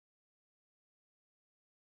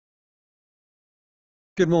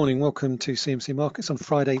Good morning, welcome to CMC Markets on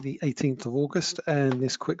Friday the 18th of August and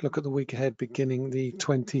this quick look at the week ahead beginning the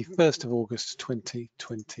 21st of August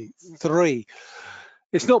 2023.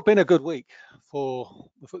 It's not been a good week for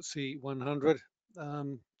the FTSE 100,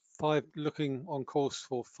 looking on course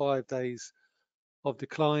for 5 days of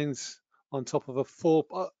declines on top of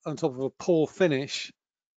a poor finish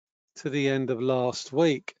to the end of last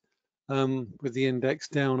week, with the index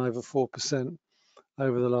down over 4%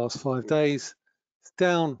 over the last 5 days. It's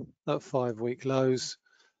down at 5-week lows,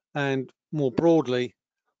 and more broadly,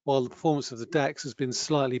 while the performance of the DAX has been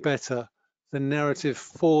slightly better, the narrative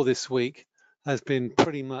for this week has been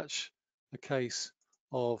pretty much a case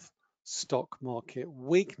of stock market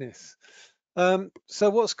weakness. So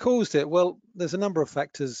what's caused it? Well, there's a number of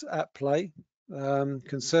factors at play.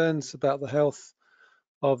 Concerns about the health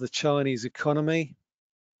of the Chinese economy,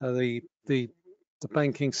 the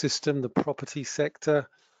banking system, the property sector,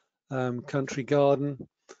 country garden,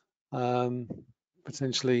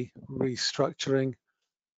 potentially restructuring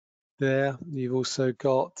there. You've also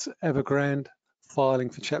got Evergrande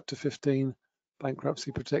filing for Chapter 15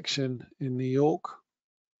 bankruptcy protection in New York,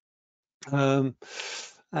 and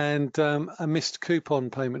a missed coupon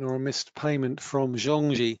payment or a missed payment from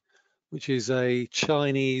Zhongji, which is a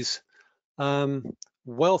Chinese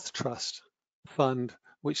wealth trust fund,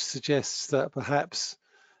 which suggests that perhaps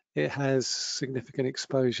it has significant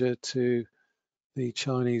exposure to the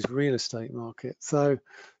Chinese real estate market. So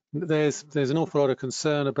there's an awful lot of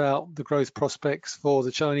concern about the growth prospects for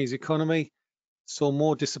the Chinese economy. Saw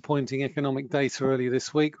more disappointing economic data earlier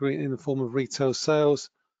this week in the form of retail sales,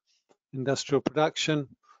 industrial production,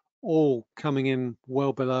 all coming in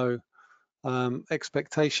well below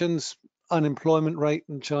expectations. Unemployment rate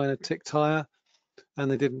in China ticked higher,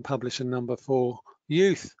 and they didn't publish a number for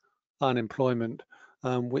youth unemployment,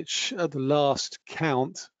 which at the last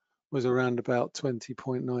count was around about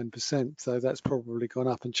 20.9%. So that's probably gone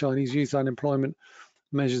up. And Chinese youth unemployment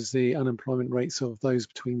measures the unemployment rates of those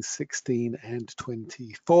between 16 and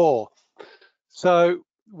 24. So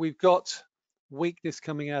we've got weakness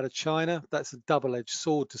coming out of China. That's a double-edged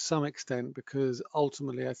sword to some extent, because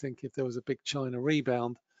ultimately I think if there was a big China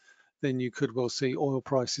rebound, then you could well see oil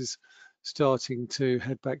prices starting to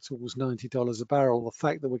head back towards $90 a barrel. The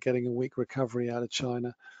fact that we're getting a weak recovery out of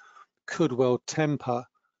China could well temper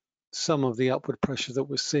some of the upward pressure that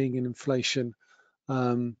we're seeing in inflation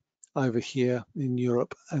over here in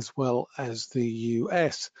Europe as well as the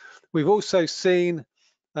US. We've also seen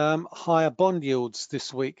higher bond yields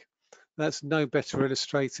this week. That's no better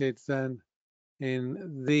illustrated than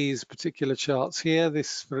in these particular charts here.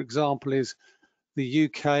 This, for example, is the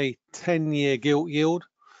UK 10-year gilt yield,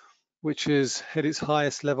 which has hit its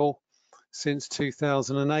highest level since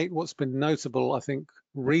 2008. What's been notable, I think,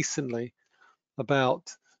 recently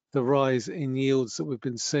about the rise in yields that we've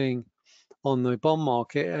been seeing on the bond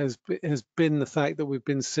market has been the fact that we've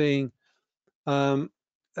been seeing a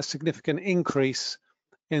significant increase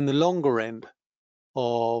in the longer end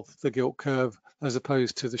of the gilt curve as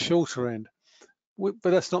opposed to the shorter end. But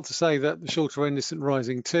that's not to say that the shorter end isn't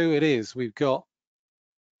rising too. It is. We've got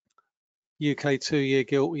UK 2-year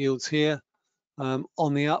gilt yields here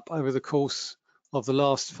on the up over the course of the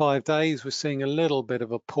last 5 days. We're seeing a little bit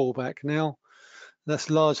of a pullback now. That's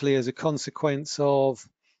largely as a consequence of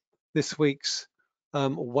this week's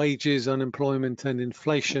wages, unemployment and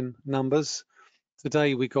inflation numbers.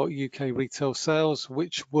 Today we got UK retail sales,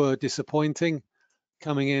 which were disappointing,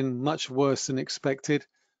 coming in much worse than expected.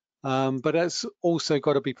 But that's also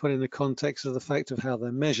got to be put in the context of the fact of how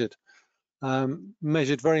they're measured.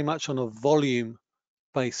 Measured very much on a volume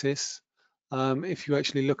basis. If you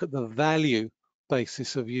actually look at the value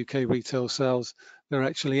basis of UK retail sales, they're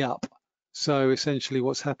actually up. So essentially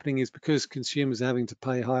what's happening is because consumers are having to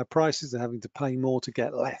pay higher prices, they're having to pay more to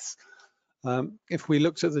get less. If we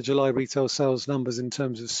looked at the July retail sales numbers in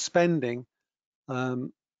terms of spending,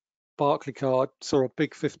 Barclaycard saw a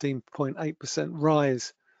big 15.8%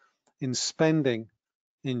 rise in spending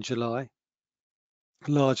in July,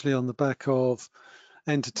 largely on the back of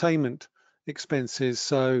entertainment expenses.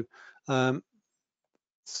 So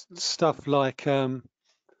stuff like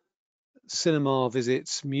cinema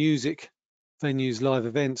visits, music venues, live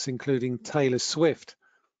events, including Taylor Swift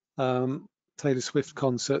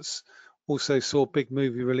concerts. Also saw big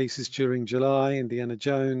movie releases during July: Indiana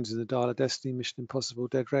Jones and the Dial of Destiny, Mission Impossible,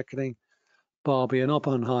 Dead Reckoning, Barbie and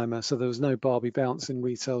Oppenheimer. So there was no Barbie bounce in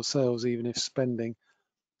retail sales, even if spending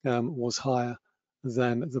was higher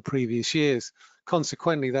than the previous years.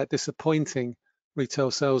 Consequently, that disappointing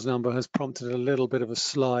retail sales number has prompted a little bit of a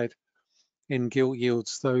slide in gilt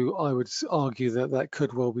yields, though I would argue that that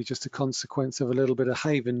could well be just a consequence of a little bit of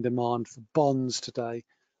haven demand for bonds today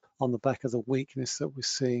on the back of the weakness that we're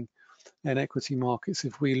seeing in equity markets.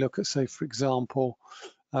 If we look at, say, for example,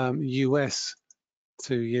 US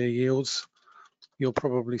 2-year yields, you'll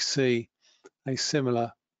probably see a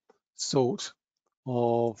similar sort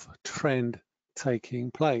of trend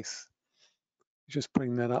taking place. Just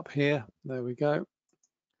bring that up here. There we go.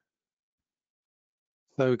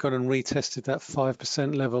 So we've gone and retested that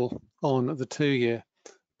 5% level on the 2-year,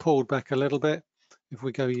 pulled back a little bit. If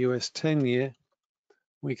we go US 10-year,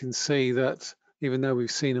 we can see that even though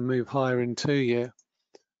we've seen a move higher in 2-year,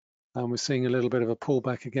 we're seeing a little bit of a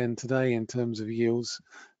pullback again today in terms of yields.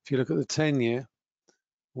 If you look at the 10-year,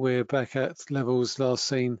 we're back at levels last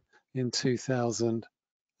seen in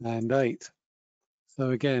 2008. So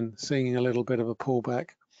again, seeing a little bit of a pullback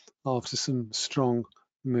after some strong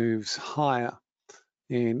moves higher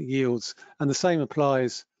in yields. And the same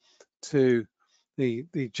applies to the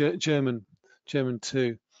German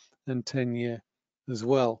 2 and 10-year as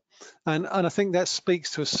well. And I think that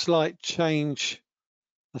speaks to a slight change,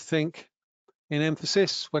 I think, in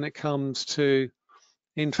emphasis when it comes to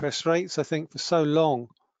interest rates. I think for so long,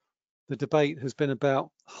 the debate has been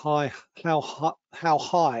about how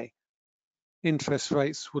high interest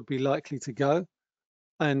rates would be likely to go.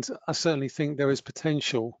 And I certainly think there is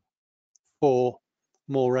potential for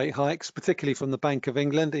more rate hikes, particularly from the Bank of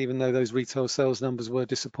England. Even though those retail sales numbers were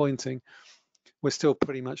disappointing, we're still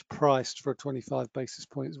pretty much priced for a 25 basis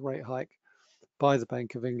points rate hike by the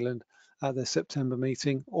Bank of England at their September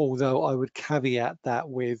meeting, although I would caveat that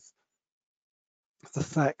with the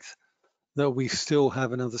fact that we still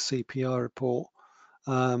have another CPI report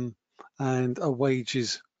and a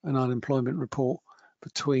wages and unemployment report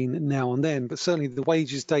between now and then. But certainly the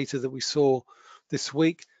wages data that we saw this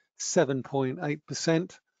week,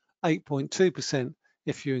 7.8%, 8.2%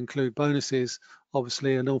 if you include bonuses.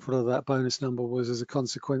 Obviously, an awful lot of that bonus number was as a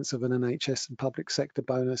consequence of an NHS and public sector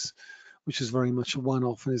bonus, which is very much a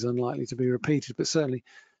one-off and is unlikely to be repeated. But certainly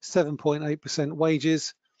 7.8%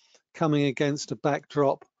 wages coming against a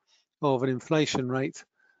backdrop of an inflation rate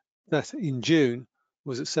that in June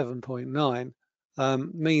was at 7.9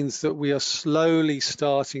 means that we are slowly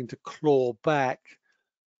starting to claw back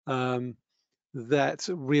that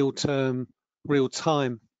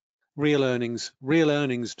real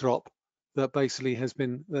earnings drop that basically has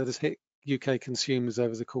hit UK consumers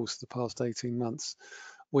over the course of the past 18 months.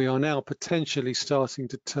 We are now potentially starting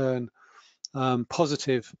to turn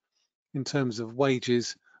positive in terms of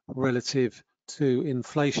wages relative to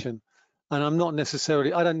inflation. And I don't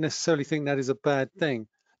necessarily think that is a bad thing.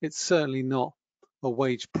 It's certainly not a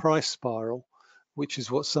wage price spiral, which is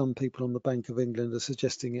what some people on the Bank of England are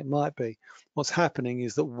suggesting it might be. What's happening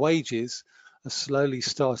is that wages are slowly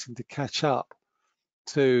starting to catch up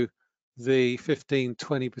to the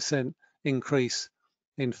 15–20% increase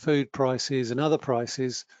in food prices and other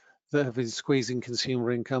prices that have been squeezing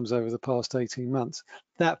consumer incomes over the past 18 months.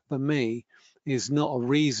 That, for me, is not a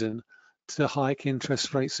reason to hike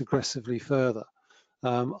interest rates aggressively further.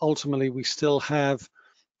 Ultimately, we still have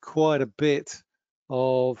quite a bit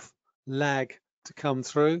of lag to come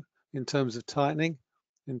through in terms of tightening,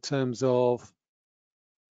 in terms of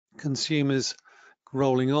consumers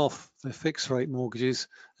rolling off their fixed rate mortgages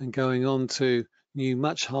and going on to new,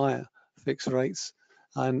 much higher fixed rates.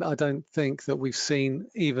 And I don't think that we've seen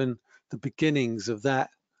even the beginnings of that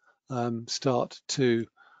start to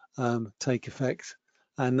take effect.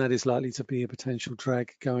 And that is likely to be a potential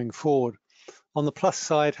drag going forward. On the plus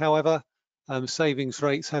side, however, savings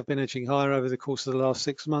rates have been edging higher over the course of the last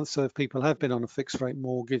 6 months. So if people have been on a fixed rate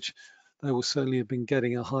mortgage, they will certainly have been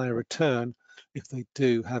getting a higher return if they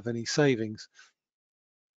do have any savings.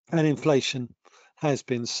 And inflation has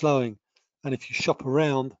been slowing. And if you shop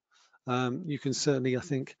around, you can certainly, I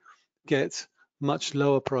think, get much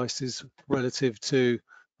lower prices relative to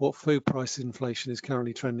what food price inflation is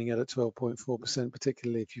currently trending at 12.4%,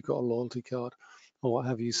 particularly if you've got a loyalty card or what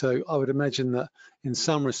have you. So I would imagine that in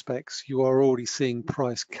some respects, you are already seeing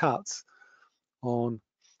price cuts on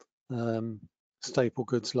staple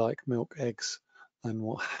goods like milk, eggs, and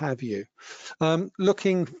what have you.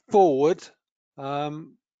 Looking forward,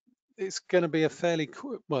 it's going to be a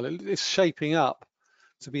it's shaping up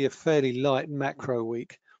to be a fairly light macro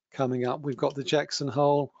week coming up. We've got the Jackson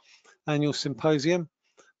Hole Annual Symposium,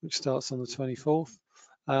 which starts on the 24th.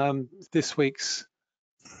 This week's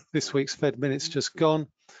Fed minutes just gone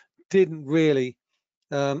didn't really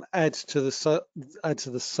add to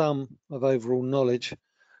the sum of overall knowledge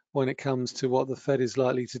when it comes to what the Fed is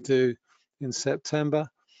likely to do in September.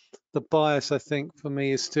 The bias, I think, for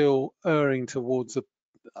me is still erring towards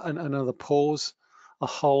another pause, a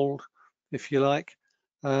hold, if you like.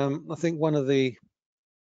 I think one of the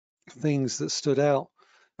things that stood out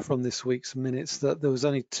from this week's minutes that there was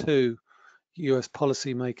only 2 US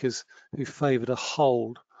policymakers who favoured a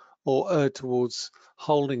hold or erred towards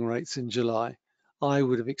holding rates in July. I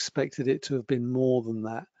would have expected it to have been more than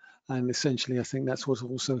that. And essentially, I think that's what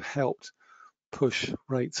also helped push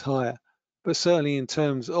rates higher. But certainly in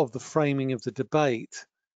terms of the framing of the debate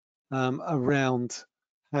around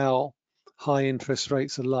how high interest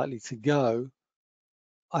rates are likely to go,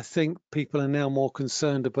 I think people are now more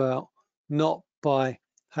concerned about not by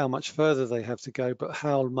how much further they have to go, but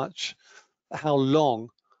how long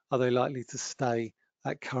are they likely to stay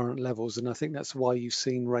at current levels. And I think that's why you've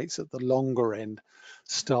seen rates at the longer end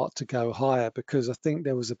start to go higher, because I think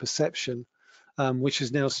there was a perception which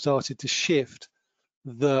has now started to shift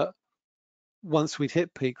that once we'd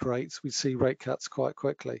hit peak rates, we'd see rate cuts quite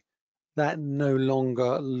quickly. That no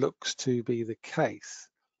longer looks to be the case.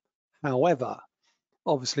 However,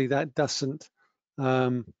 obviously that doesn't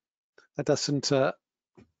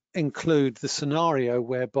include the scenario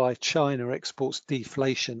whereby China exports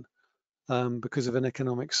deflation because of an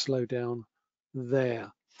economic slowdown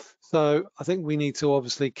there. So I think we need to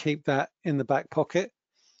obviously keep that in the back pocket.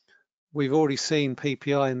 We've already seen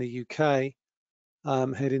PPI in the UK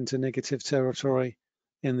head into negative territory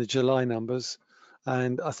in the July numbers.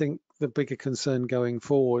 And I think the bigger concern going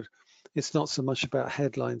forward, it's not so much about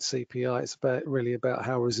headline CPI, it's really about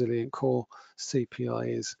how resilient core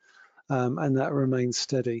CPI is. And that remains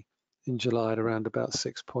steady in July at around about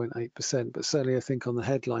 6.8%. But certainly I think on the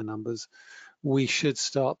headline numbers, we should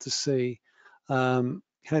start to see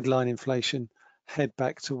headline inflation head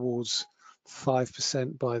back towards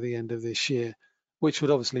 5% by the end of this year, which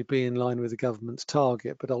would obviously be in line with the government's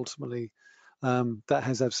target, but ultimately that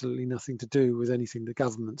has absolutely nothing to do with anything the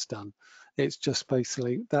government's done. It's just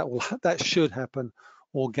basically that should happen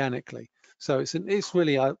organically. So it's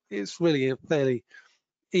really a fairly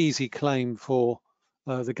easy claim for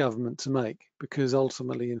the government to make, because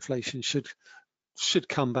ultimately inflation should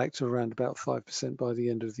come back to around about 5% by the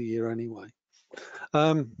end of the year anyway.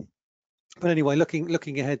 But anyway,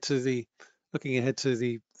 looking ahead to the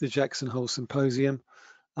Jackson Hole Symposium,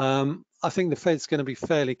 I think the Fed's going to be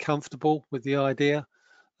fairly comfortable with the idea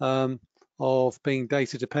of being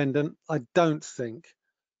data dependent. I don't think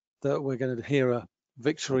that we're going to hear a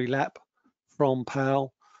victory lap from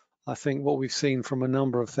Powell. I think what we've seen from a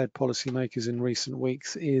number of Fed policymakers in recent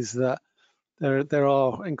weeks is that there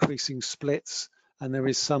are increasing splits, and there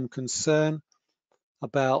is some concern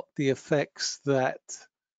about the effects that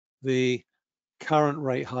the current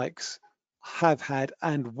rate hikes have had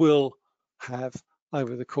and will have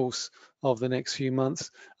over the course of the next few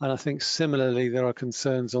months. And I think similarly, there are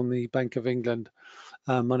concerns on the Bank of England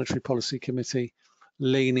Monetary Policy Committee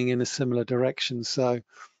leaning in a similar direction. So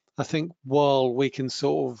I think while we can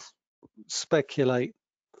sort of speculate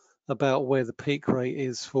about where the peak rate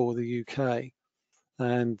is for the UK,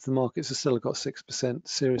 and the markets have still got 6%,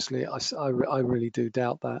 seriously, I really do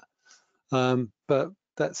doubt that. But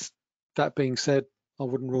that being said, I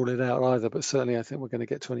wouldn't rule it out either, but certainly I think we're going to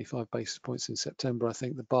get 25 basis points in September. I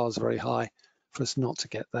think the bar's very high for us not to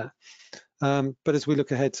get that. But as we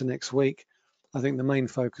look ahead to next week, I think the main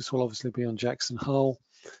focus will obviously be on Jackson Hole.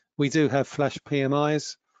 We do have flash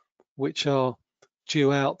PMIs, which are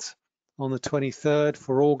due out on the 23rd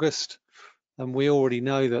for August. And we already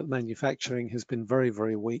know that manufacturing has been very,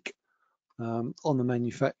 very weak on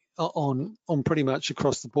pretty much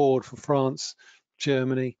across the board for France,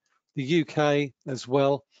 Germany, the UK as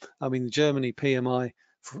well. I mean, the Germany PMI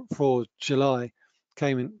for July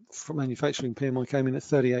came in, for manufacturing PMI came in at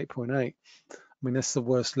 38.8. I mean, that's the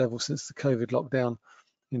worst level since the COVID lockdown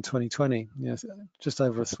in 2020, just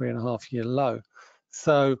over a 3.5-year low.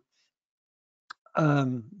 So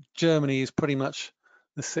Germany is pretty much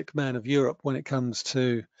the sick man of Europe when it comes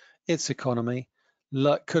to its economy.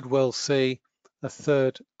 Could well see a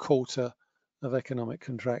third quarter of economic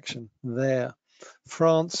contraction there.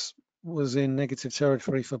 France was in negative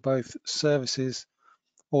territory for both services,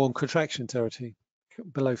 or in contraction territory,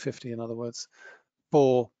 below 50 in other words,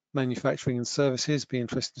 for manufacturing and services. Be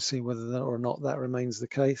interested to see whether or not that remains the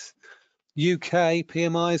case. UK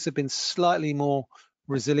PMIs have been slightly more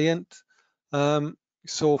resilient. Saw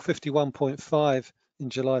 51.5 in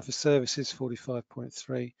July for services,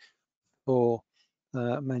 45.3 for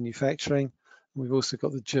manufacturing. We've also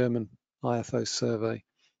got the German IFO survey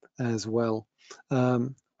as well,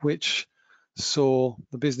 which saw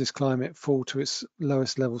the business climate fall to its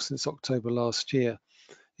lowest level since October last year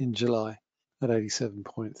in July at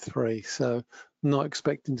 87.3. So not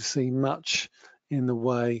expecting to see much in the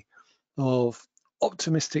way of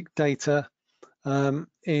optimistic data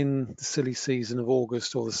in the silly season of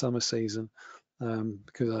August or the summer season,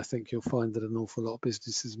 because I think you'll find that an awful lot of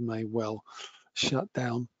businesses may well shut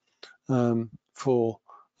down for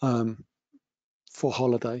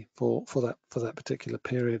holiday for that particular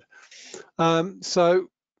period. So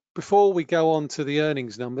before we go on to the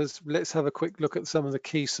earnings numbers, let's have a quick look at some of the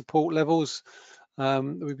key support levels that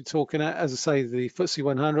we've been talking at. As I say, the FTSE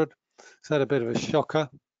 100 has had a bit of a shocker,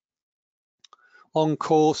 on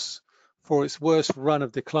course for its worst run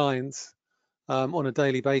of declines on a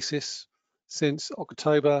daily basis since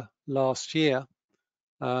October last year,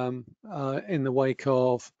 in the wake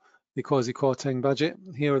of the quasi-Kwarteng budget.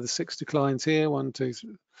 Here are the 6 declines here, 1, 2, 3,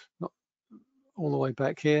 not all the way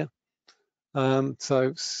back here.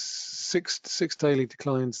 So six daily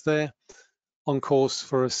declines there, on course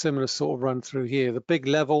for a similar sort of run through here. The big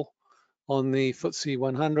level on the FTSE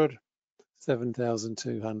 100,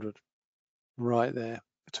 7,200, right there,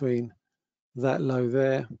 between that low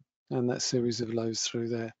there and that series of lows through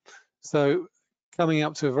there. So coming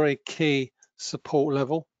up to a very key support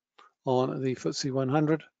level on the FTSE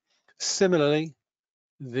 100. Similarly,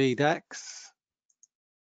 the DAX,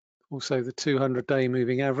 also the 200-day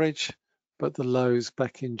moving average, but the lows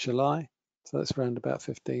back in July. So that's around about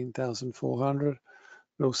 15,400,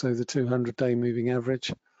 but also the 200-day moving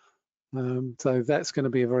average. So that's going to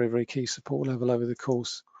be a very, very key support level over the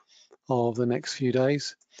course of the next few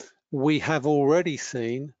days. We have already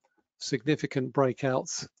seen significant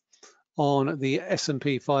breakouts on the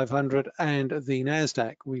S&P 500 and the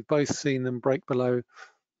Nasdaq. We've both seen them break below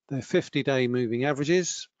their 50-day moving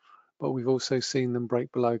averages, but we've also seen them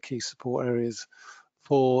break below key support areas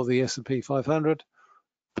for the S&P 500,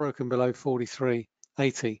 broken below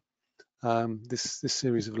 43.80. This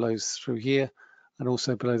series of lows through here, and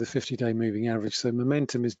also below the 50-day moving average. So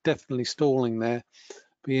momentum is definitely stalling there.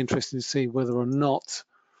 Be interesting to see whether or not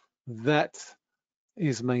that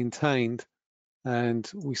is maintained and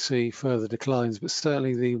we see further declines, but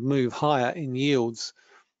certainly the move higher in yields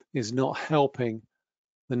is not helping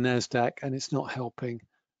the Nasdaq, and it's not helping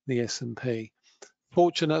the S&P.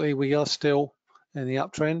 Fortunately, we are still in the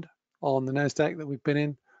uptrend on the Nasdaq that we've been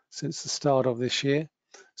in since the start of this year,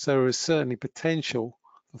 so there is certainly potential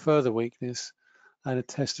for further weakness and a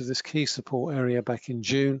test of this key support area back in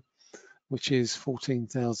June, which is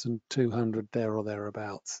 14,200 there or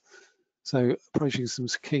thereabouts. So approaching some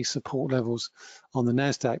key support levels on the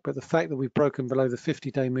Nasdaq, but the fact that we've broken below the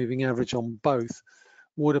 50-day moving average on both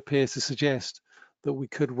would appear to suggest that we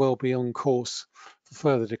could well be on course for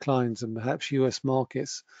further declines, and perhaps US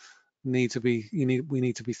markets we need to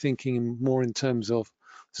be thinking more in terms of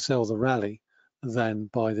sell the rally than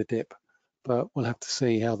buy the dip. But we'll have to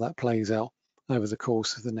see how that plays out over the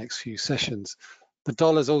course of the next few sessions. The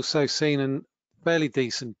dollar's also seen a fairly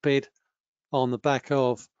decent bid on the back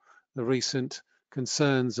of the recent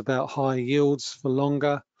concerns about high yields for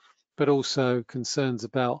longer, but also concerns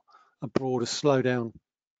about a broader slowdown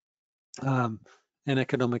in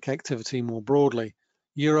economic activity more broadly.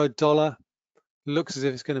 Euro dollar looks as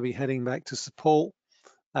if it's going to be heading back to support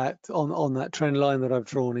on that trend line that I've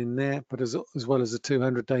drawn in there, but as well as the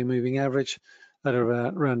 200-day moving average at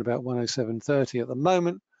around about 107.30 at the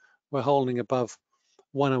moment. We're holding above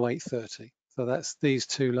 108.30. So that's these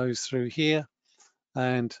two lows through here,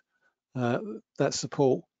 and that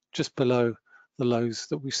support just below the lows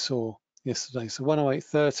that we saw yesterday. So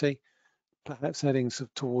 108.30, perhaps heading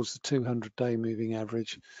towards the 200-day moving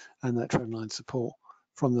average and that trendline support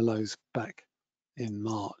from the lows back in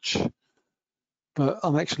March. But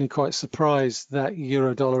I'm actually quite surprised that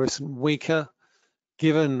euro dollar isn't weaker,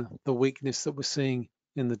 given the weakness that we're seeing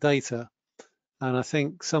in the data. And I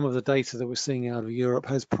think some of the data that we're seeing out of Europe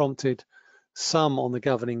has prompted some on the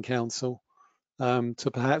governing council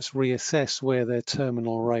to perhaps reassess where their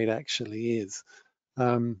terminal rate actually is.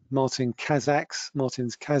 Martin Kazaks,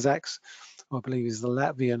 I believe is the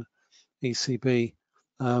Latvian ECB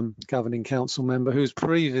governing council member, who's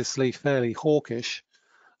previously fairly hawkish,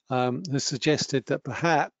 has suggested that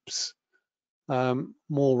perhaps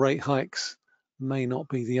more rate hikes may not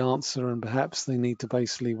be the answer, and perhaps they need to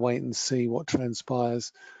basically wait and see what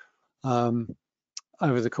transpires over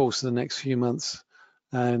the course of the next few months,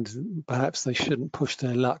 and perhaps they shouldn't push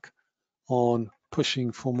their luck on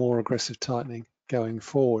pushing for more aggressive tightening going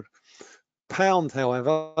forward. Pound,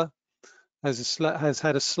 however, has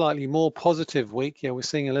had a slightly more positive week. Yeah, we're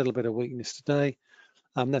seeing a little bit of weakness today.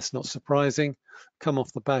 That's not surprising. Come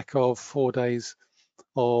off the back of 4 days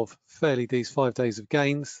of fairly decent 5 days of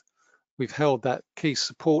gains. We've held that key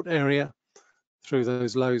support area through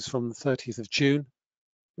those lows from the 30th of June,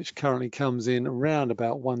 which currently comes in around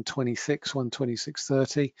about 126,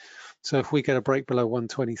 126.30. So if we get a break below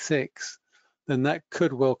 126, then that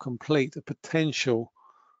could well complete a potential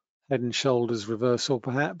head and shoulders reversal,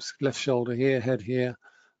 perhaps. Left shoulder here, head here,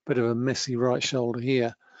 bit of a messy right shoulder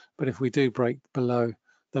here. But if we do break below,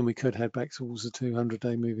 then we could head back towards the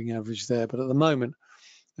 200-day moving average there. But at the moment,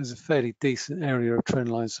 there's a fairly decent area of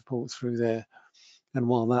trendline support through there. And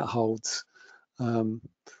while that holds,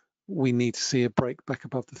 we need to see a break back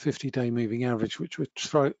above the 50-day moving average, which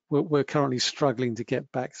we're currently struggling to get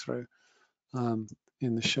back through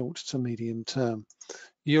in the short to medium term.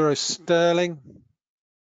 Euro sterling.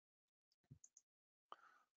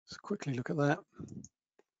 Let's quickly look at that.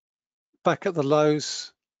 Back at the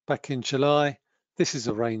lows back in July. This is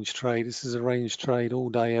a range trade. This is a range trade all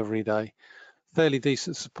day, every day. Fairly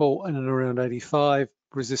decent support in and around 85.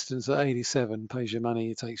 Resistance at 87. Pays your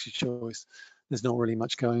money, it takes your choice. There's not really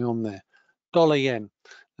much going on there. Dollar yen.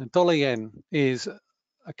 And dollar yen is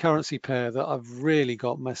a currency pair that I've really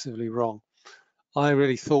got massively wrong. I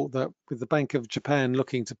really thought that with the Bank of Japan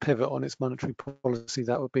looking to pivot on its monetary policy,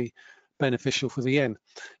 that would be beneficial for the yen.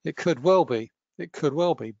 It could well be. It could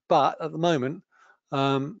well be. But at the moment,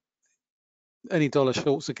 any dollar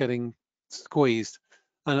shorts are getting squeezed.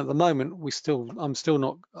 And at the moment, I'm still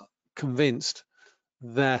not convinced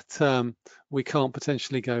that we can't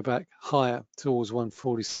potentially go back higher towards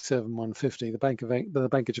 147, 150. The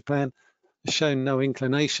Bank of Japan has shown no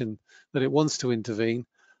inclination that it wants to intervene.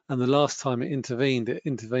 And the last time it intervened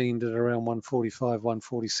at around 145,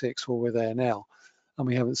 146. Well, we're there now, and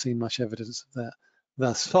we haven't seen much evidence of that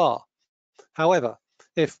thus far. However,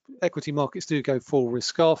 if equity markets do go full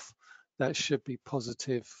risk off, that should be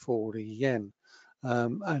positive for the yen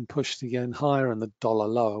and push the yen higher and the dollar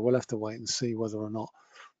lower. We'll have to wait and see whether or not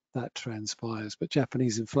that transpires. But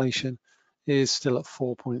Japanese inflation is still at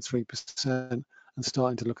 4.3% and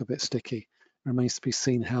starting to look a bit sticky. Remains to be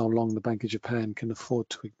seen how long the Bank of Japan can afford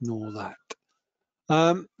to ignore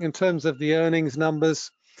that. In terms of the earnings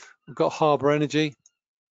numbers, we've got Harbour Energy.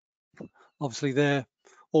 Obviously,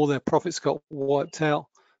 all their profits got wiped out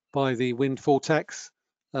by the windfall tax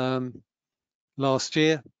last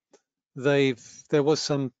year. There was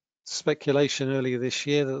some speculation earlier this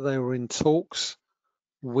year that they were in talks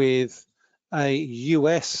with a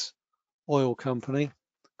US oil company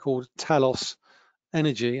called Talos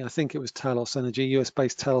Energy. I think it was Talos Energy,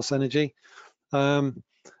 US-based Talos Energy.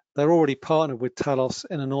 They're already partnered with Talos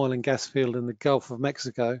in an oil and gas field in the Gulf of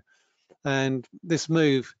Mexico. And this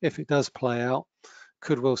move, if it does play out,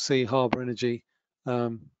 could well see Harbour Energy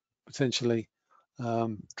potentially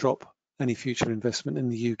drop any future investment in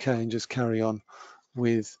the UK and just carry on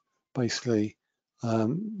with basically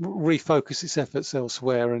refocus its efforts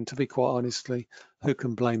elsewhere. And to be quite honestly, who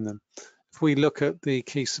can blame them? If we look at the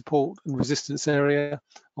key support and resistance area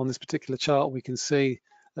on this particular chart, we can see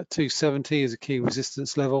that 270 is a key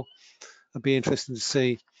resistance level. It'd be interesting to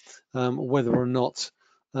see whether or not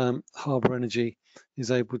Harbour Energy is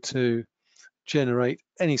able to generate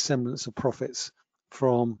any semblance of profits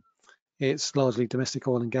from its largely domestic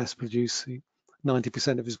oil and gas producing.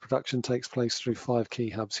 90% of its production takes place through 5 key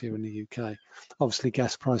hubs here in the UK. Obviously,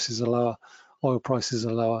 gas prices are lower, oil prices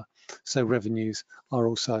are lower, so revenues are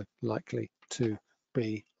also likely to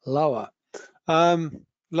be lower.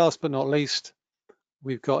 Last but not least,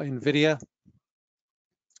 we've got Nvidia.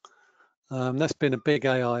 That's been a big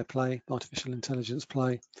AI play, artificial intelligence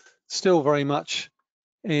play. Still very much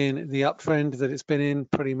in the uptrend that it's been in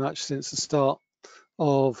pretty much since the start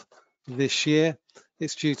of this year.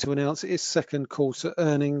 It's due to announce its second quarter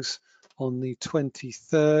earnings on the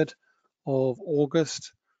 23rd of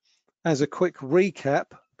August. As a quick recap,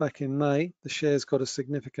 back in May, the shares got a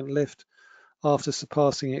significant lift after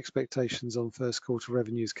surpassing expectations on first quarter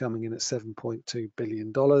revenues coming in at $7.2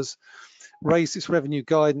 billion. Raised its revenue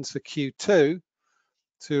guidance for Q2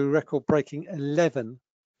 to a record-breaking $11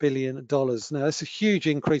 billion. Now, that's a huge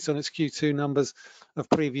increase on its Q2 numbers of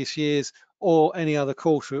previous years or any other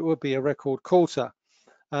quarter. It would be a record quarter.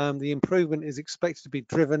 The improvement is expected to be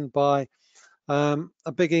driven by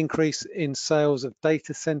a big increase in sales of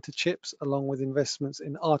data center chips, along with investments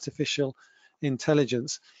in artificial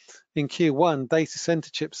intelligence. In Q1, data center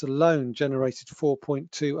chips alone generated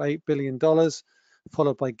 $4.28 billion,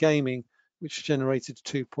 followed by gaming, which generated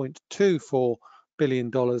 $2.24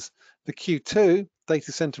 billion. For Q2,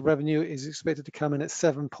 data center revenue is expected to come in at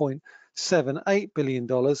 $7.78 billion,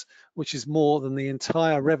 which is more than the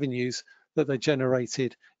entire revenues that they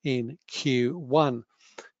generated in Q1.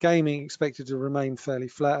 Gaming expected to remain fairly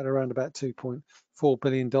flat at around about $2.4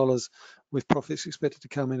 billion, with profits expected to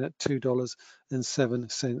come in at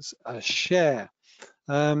 $2.07 a share.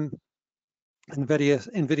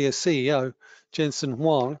 Nvidia CEO Jensen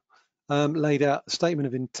Huang laid out a statement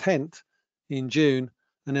of intent in June,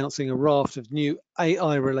 announcing a raft of new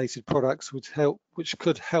AI-related products which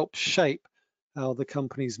could help shape how the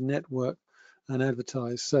companies network and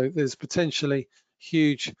advertise. So there's potentially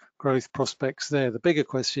huge growth prospects there. The bigger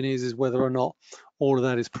question is whether or not all of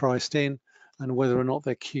that is priced in, and whether or not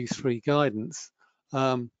their Q3 guidance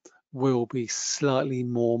will be slightly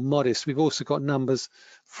more modest. We've also got numbers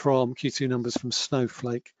from Q2 numbers from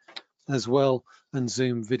Snowflake as well, and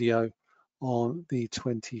Zoom Video on the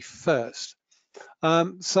 21st.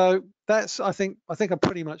 So that's, I think I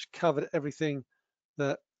pretty much covered everything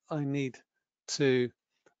that I need to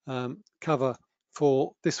cover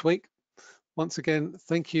for this week. Once again,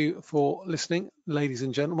 thank you for listening, ladies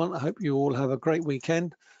and gentlemen. I hope you all have a great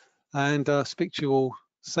weekend, and speak to you all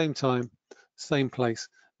same time, same place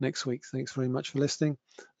next week. Thanks very much for listening,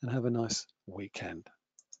 and have a nice weekend.